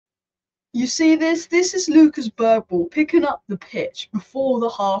You see this? This is Lucas Bergvall picking up the pitch before the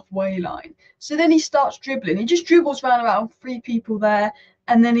halfway line. So then he starts dribbling. He just dribbles around 3 people there,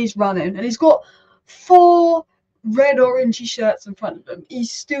 and then he's running. And he's got 4 red-orangey shirts in front of him.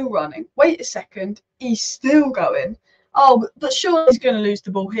 He's still running. Wait a second. He's still going. Oh, but sure he's going to lose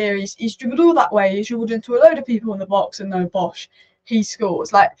the ball here. He's dribbled all that way. He's dribbled into a load of people in the box, and no, bosh, he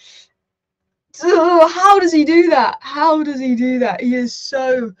scores. Like, how does he do that? How does he do that? He is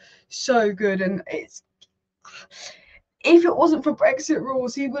so good, and it's, if it wasn't for Brexit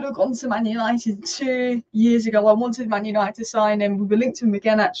rules, he would have gone to Man United 2 years ago. I wanted Man United to sign him. We were linked to him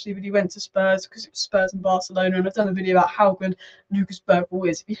again, actually, but he went to Spurs because it was Spurs and Barcelona. And I've done a video about how good Lucas Bergvall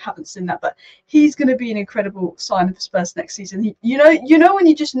is, if you haven't seen that. But he's going to be an incredible signing for Spurs next season. You know when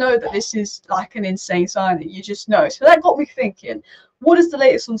you just know that this is like an insane signing, you just know. So that got me thinking, what is the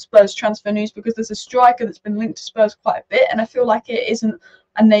latest on Spurs transfer news? Because there's a striker that's been linked to Spurs quite a bit, and I feel like it isn't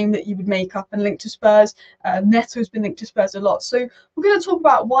a name that you would make up and link to Spurs. Neto's been linked to Spurs a lot. So we're going to talk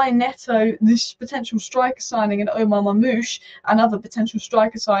about why Neto, this potential striker signing, and Omar Marmoush and other potential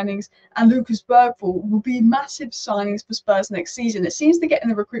striker signings, and Lucas Bergvall will be massive signings for Spurs next season. It seems they're getting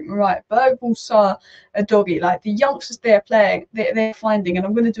the recruitment right. Bergvall saw a doggy. Like, the youngsters they're playing, they're finding, and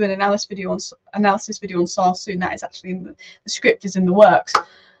I'm going to do an analysis video on Saar soon. That is actually in the script is in the works.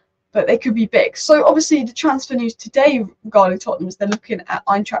 But they could be big. So obviously the transfer news today regarding Tottenham is they're looking at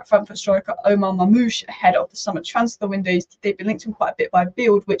Eintracht Frankfurt striker Omar Marmoush ahead of the summer transfer windows. They've been linked to him quite a bit by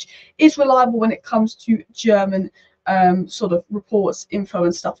Bild, which is reliable when it comes to German sort of reports, info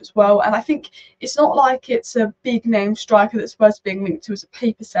and stuff as well. And I think it's not like it's a big name striker that Spurs are being linked to as a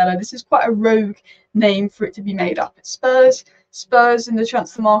paper seller. This is quite a rogue name for it to be made up. It's Spurs in the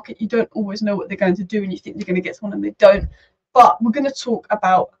transfer market, you don't always know what they're going to do, and you think they're going to get someone and they don't. But we're going to talk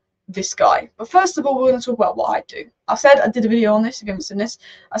about this guy. But first of all, we're going to talk about what I do. I said, I did a video on this, if you haven't seen this.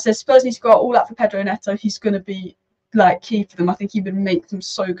 I said Spurs need to go all out for Pedro Neto. He's going to be like key for them. I think he would make them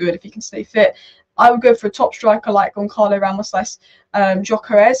so good if he can stay fit. I would go for a top striker like Goncalo Ramos,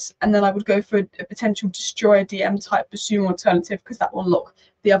 Gyökeres, and then I would go for a potential destroyer DM type Basuma alternative, because that will unlock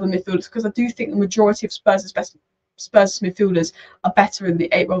the other midfielders, because I do think the majority of Spurs' midfielders are better in the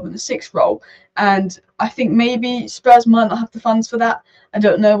 8 role than the 6 role, and I think maybe Spurs might not have the funds for that. I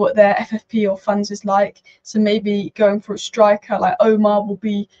don't know what their FFP or funds is like, so maybe going for a striker like Omar will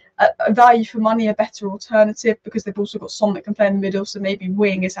be a value for money, a better alternative, because they've also got Son that can play in the middle, so maybe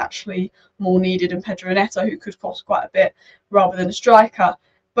wing is actually more needed, and Pedro Neto, who could cost quite a bit, rather than a striker.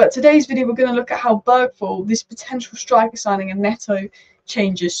 But today's video, we're going to look at how Bergvall, this potential striker signing, and Neto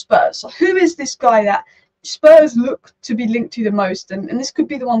changes Spurs. So who is this guy that Spurs look to be linked to the most, and this could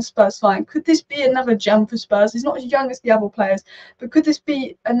be the one Spurs find? Could this be another gem for Spurs? He's not as young as the other players, but could this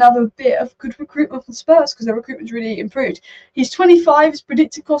be another bit of good recruitment for Spurs, because their recruitment's really improved? He's 25. His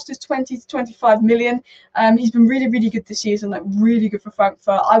predicted cost is 20 to 25 million. He's been really good this season, like really good for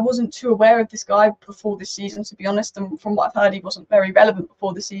Frankfurt. I wasn't too aware of this guy before this season, to be honest, and from what I've heard, he wasn't very relevant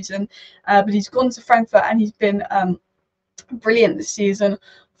before the season, but he's gone to Frankfurt and he's been brilliant this season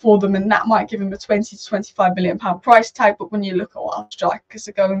for them, and that might give him a 20 to 25 million pound price tag. But when you look at what our strikers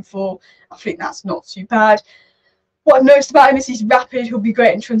are going for, I think that's not too bad. What I've noticed about him is he's rapid. He'll be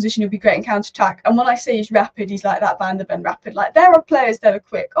great in transition. He'll be great in counter-attack. And when I say he's rapid, he's like that Van der Ven rapid. Like, there are players that are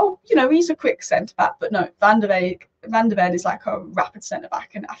quick. Oh, you know, he's a quick centre-back. But no, Van der Ven is like a rapid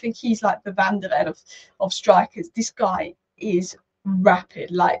centre-back. And I think he's like the Van der Ven of strikers. This guy is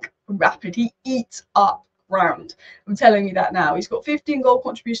rapid, like rapid. He eats up ground. I'm telling you that now. He's got 15 goal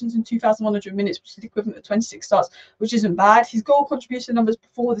contributions in 2,100 minutes, which is equivalent to 26 starts, which isn't bad. His goal contribution numbers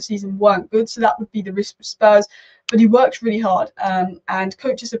before the season weren't good, so that would be the risk for Spurs. But he works really hard, and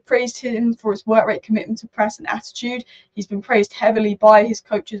coaches have praised him for his work rate, commitment to press, and attitude. He's been praised heavily by his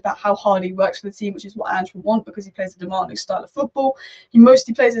coaches about how hard he works for the team, which is what Ange will want, because he plays a demanding style of football. He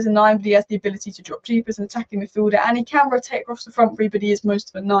mostly plays as a 9, but he has the ability to drop deep as an attacking midfielder, and he can rotate across the front three, but he is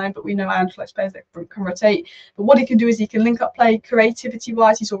most of a 9. But we know Ange likes players that can rotate. But what he can do is he can link up play.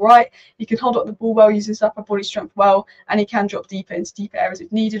 Creativity-wise, he's all right. He can hold up the ball well, use his upper body strength well, and he can drop deeper into deeper areas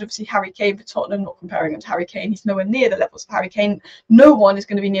if needed. Obviously, Harry Kane for Tottenham, not comparing him to Harry Kane. He's nowhere near the levels of Harry Kane. No one is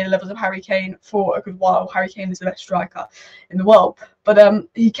going to be near the levels of Harry Kane for a good while. Harry Kane is the best striker in the world. But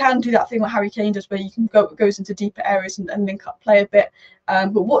he can do that thing what Harry Kane does, where you can goes into deeper areas and link up play a bit.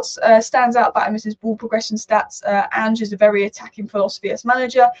 But what stands out about him is his ball progression stats. Ange is a very attacking philosophy as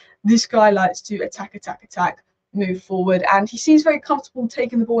manager. This guy likes to attack, move forward, and he seems very comfortable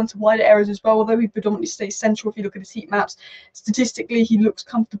taking the ball into wider areas as well, although he predominantly stays central. If you look at his heat maps, statistically he looks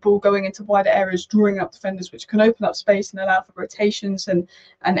comfortable going into wider areas, drawing up defenders, which can open up space and allow for rotations and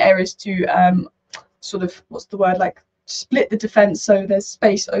areas to sort of, what's the word, like split the defence so there's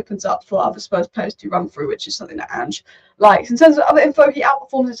space opens up for other Spurs players to run through, which is something that Ange likes. In terms of other info, he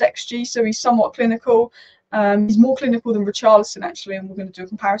outperforms his XG, so he's somewhat clinical. He's more clinical than Richarlison, actually, and we're going to do a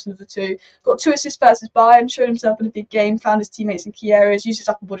comparison of the two. Got 2 assists versus Bayern, showed himself in a big game, found his teammates in key areas, used his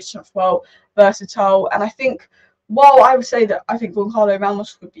upper body strength well, versatile. And I think, while I would say that I think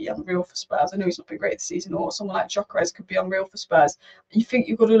Marmoush could be unreal for Spurs, I know he's not been great this season, or someone like Gyökeres could be unreal for Spurs. You think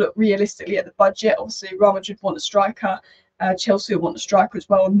you've got to look realistically at the budget. Obviously, Real Madrid want a striker. Chelsea want a striker as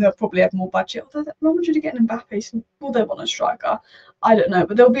well, and they'll probably have more budget. Although Real Madrid are getting Mbappe, so will they want a striker? I don't know,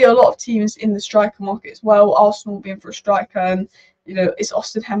 but there'll be a lot of teams in the striker market as well. Arsenal will be in for a striker, and it's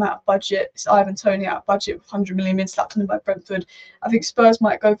Austin Hem out of budget, it's Ivan Toney out of budget with 100 million being slapped on him by Brentford. I think Spurs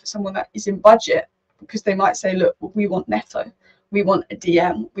might go for someone that is in budget because they might say, look, we want Neto, we want a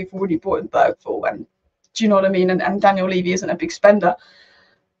DM, we've already brought in Bergvall, and do you know what I mean? And Daniel Levy isn't a big spender.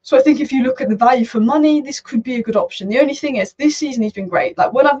 So I think if you look at the value for money, this could be a good option. The only thing is, this season he's been great.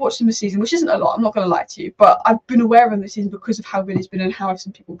 Like, when I've watched him this season, which isn't a lot, I'm not going to lie to you, but I've been aware of him this season because of how good he's been and how I've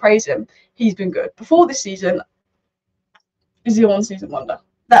seen people praise him. He's been good. Before this season, is he a one-season wonder?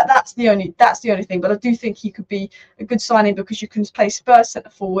 That's the only thing. But I do think he could be a good signing because you can play Spurs centre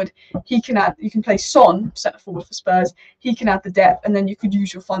forward. You can play Son centre forward for Spurs. He can add the depth, and then you could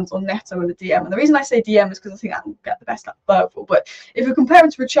use your funds on Neto and the DM. And the reason I say DM is because I think that will get the best out of Bergvall. But if you compare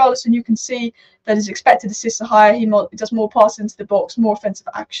him to Richarlison, you can see that his expected assists are higher. He does more passes into the box, more offensive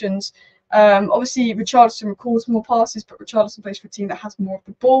actions. Obviously, Richarlison records more passes, but Richarlison plays for a team that has more of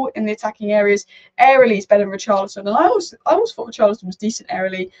the ball in the attacking areas. Aerially, he's better than Richarlison, and I always thought Richarlison was decent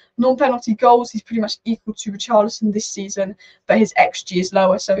aerially. Non-penalty goals, he's pretty much equal to Richarlison this season, but his XG is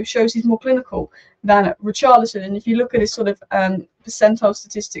lower, so it shows he's more clinical than Richarlison. And if you look at his sort of percentile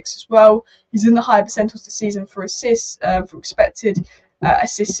statistics as well, he's in the higher percentiles this season for assists, for expected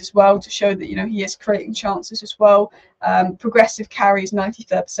assists as well, to show that he is creating chances as well. Progressive carries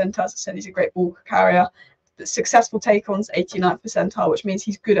 93rd percentile. As I said, he's a great ball carrier. The successful take-ons 89th percentile, which means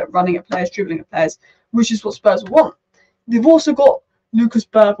he's good at running at players, dribbling at players, which is what Spurs want. They've also got Lucas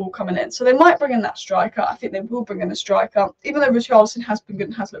Bergvall coming in, so they might bring in that striker. I think they will bring in a striker, even though Richarlison has been good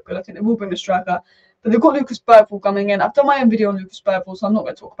and has looked good. I think they will bring a striker. But they've got Lucas Bergvall coming in. I've done my own video on Lucas Bergvall, so I'm not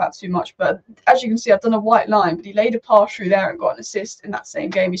going to talk about it too much. But as you can see, I've done a white line, but he laid a pass through there and got an assist in that same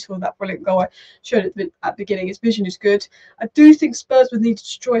game. He scored that brilliant goal I showed at the beginning. His vision is good. I do think Spurs would need to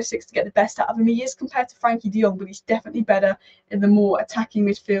destroy 6 to get the best out of him. He is compared to Frankie de Jong, but he's definitely better in the more attacking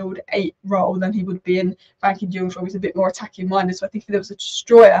midfield 8 role than he would be in Frankie de Jong's role. He's a bit more attacking minded. So I think if there was a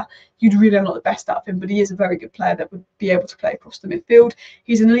destroyer, you'd really have not the best out of him. But he is a very good player that would be able to play across the midfield.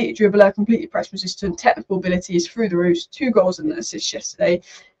 He's an elite dribbler, completely press resistant, technical ability is through the roof. 2 goals and an assist yesterday.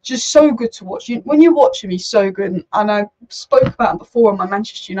 Just so good to watch. When you watch him, he's so good. And I spoke about him before on my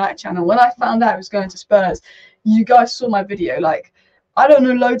Manchester United channel. When I found out he was going to Spurs, you guys saw my video. Like, I don't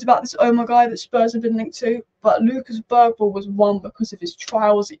know loads about this Omar guy that Spurs have been linked to, but Lucas Bergvall was one because of his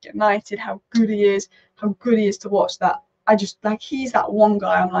trials at United, how good he is to watch. That I just like, he's that one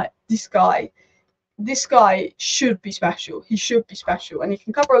guy. I'm like, this guy should be special. He should be special, and he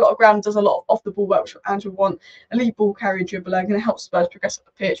can cover a lot of ground, does a lot of off the ball work, which Andrew would want. Elite ball carrier, dribbler, going to help Spurs progress up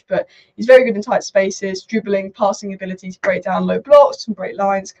the pitch, but he's very good in tight spaces, dribbling, passing ability to break down low blocks and break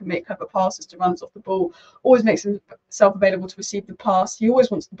lines, can make clever passes to runs off the ball, always makes himself available to receive the pass. He always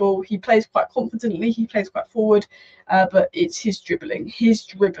wants the ball. He plays quite confidently. He plays quite forward, but it's his dribbling is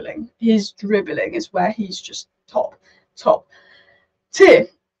where he's just top tier.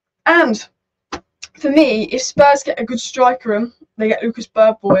 And for me, if Spurs get a good striker in, they get Lucas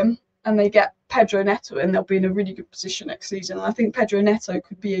Bergvall in, and they get Pedro Neto in, they'll be in a really good position next season. And I think Pedro Neto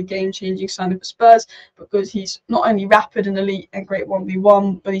could be a game-changing signing for Spurs because he's not only rapid and elite and great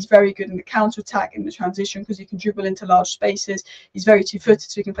 1v1, but he's very good in the counter-attack, in the transition, because he can dribble into large spaces. He's very two-footed,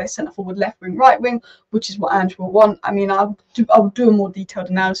 so he can play centre-forward, left wing, right wing, which is what Andrew will want. I mean, I'll do a more detailed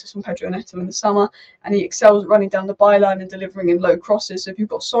analysis on Pedro Neto in the summer, and he excels at running down the byline and delivering in low crosses. So if you've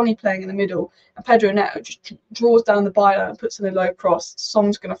got Sonny playing in the middle, and Pedro Neto just draws down the byline and puts in a low cross,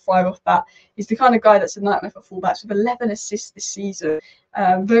 Son's going to thrive off that. He's the kind of guy that's a nightmare for fullbacks, with 11 assists this season.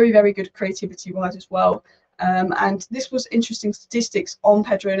 Very, very good creativity-wise as well. And this was interesting statistics on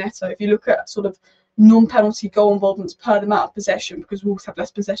Pedro Neto. If you look at sort of non-penalty goal involvements per the amount of possession, because Wolves have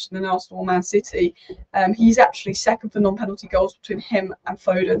less possession than Arsenal or Man City, he's actually second for non-penalty goals between him and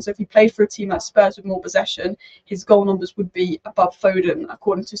Foden. So if he played for a team like Spurs with more possession, his goal numbers would be above Foden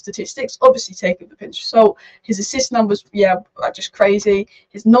according to statistics. Obviously, take it with a pinch of salt. His assist numbers, are just crazy.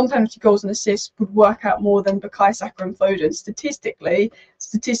 His non-penalty goals and assists would work out more than Bukayo Saka and Foden. Statistically,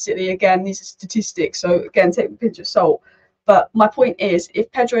 again, these are statistics, so again, take it with a pinch of salt. But my point is,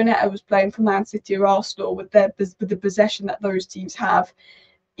 if Pedro Neto was playing for Man City or Arsenal with the possession that those teams have,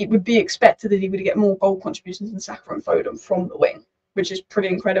 it would be expected that he would get more goal contributions than Saka and Foden from the wing, which is pretty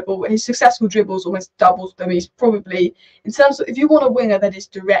incredible. His successful dribbles almost doubles them. He's probably, in terms of, if you want a winger that is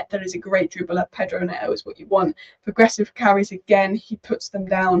direct, that is a great dribbler, Pedro Neto is what you want. Progressive carries, again, he puts them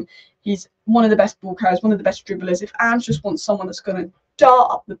down. He's one of the best ball carriers, one of the best dribblers. If Ange just wants someone that's going to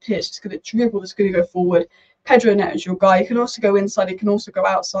dart up the pitch, that's going to dribble, that's going to go forward, Pedro Neto is your guy. He can also go inside, he can also go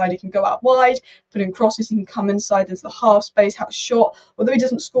outside, he can go out wide, put in crosses, he can come inside into the half space, have a shot. Although he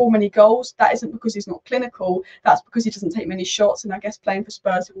doesn't score many goals, that isn't because he's not clinical, that's because he doesn't take many shots, and I guess playing for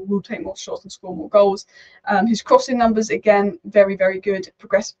Spurs, he will take more shots and score more goals. His crossing numbers, again, very, very good.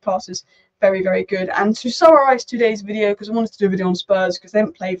 Progressive passes, very, very good. And to summarise today's video, because I wanted to do a video on Spurs, because they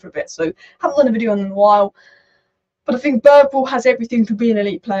haven't played for a bit, so haven't done a video on them in a while. But I think Bergvall has everything to be an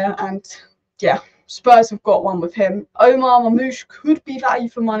elite player, and yeah, Spurs have got one with him. Omar, Marmoush could be value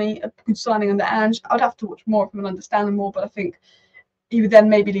for money, a good signing under Ange. I'd have to watch more of him and understand him more, but I think he would then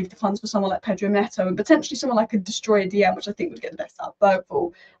maybe leave the funds for someone like Pedro Neto and potentially someone like a Destroyer DM, which I think would get the best out of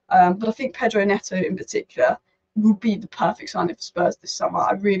Bergvall. But I think Pedro Neto in particular would be the perfect signing for Spurs this summer.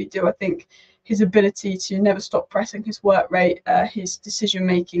 I really do. I think his ability to never stop pressing, his work rate, his decision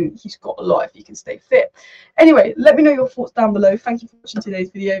making, he's got a lot if he can stay fit. Anyway, let me know your thoughts down below. Thank you for watching today's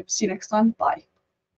video. See you next time. Bye.